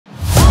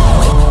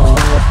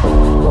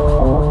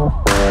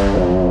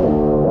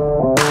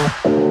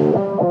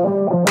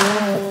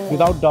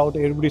without doubt,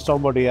 everybody's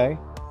talking about AI.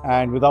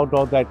 And without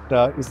doubt,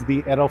 that is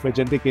the era of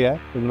agentic AI.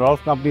 There are a lot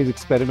of companies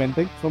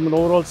experimenting. From an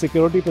overall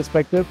security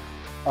perspective,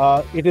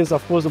 it is,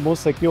 of course, the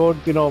most secured,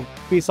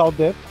 piece out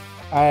there.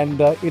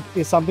 And it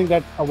is something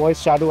that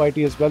avoids shadow IT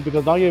as well,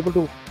 because now you're able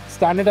to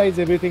standardize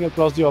everything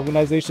across the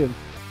organization,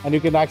 and you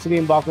can actually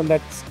embark on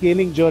that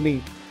scaling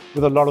journey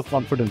with a lot of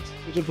confidence.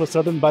 For a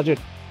certain budget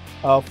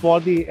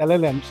for the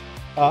LLMs,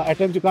 at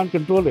times you can't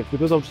control it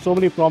because of so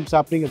many prompts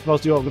happening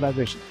across the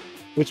organization,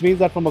 which means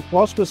that from a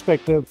cost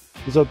perspective,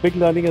 there's a big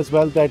learning as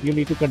well that you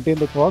need to contain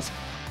the cost.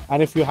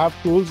 And if you have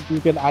tools,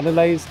 you can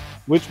analyze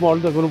which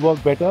models are going to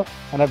work better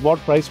and at what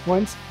price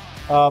points.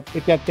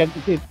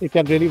 It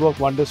can really work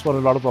wonders for a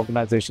lot of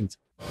organizations.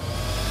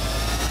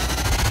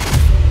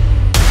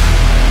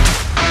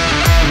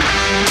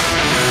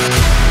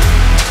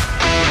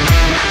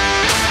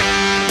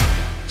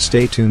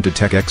 Stay tuned to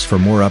TECHx for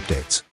more updates.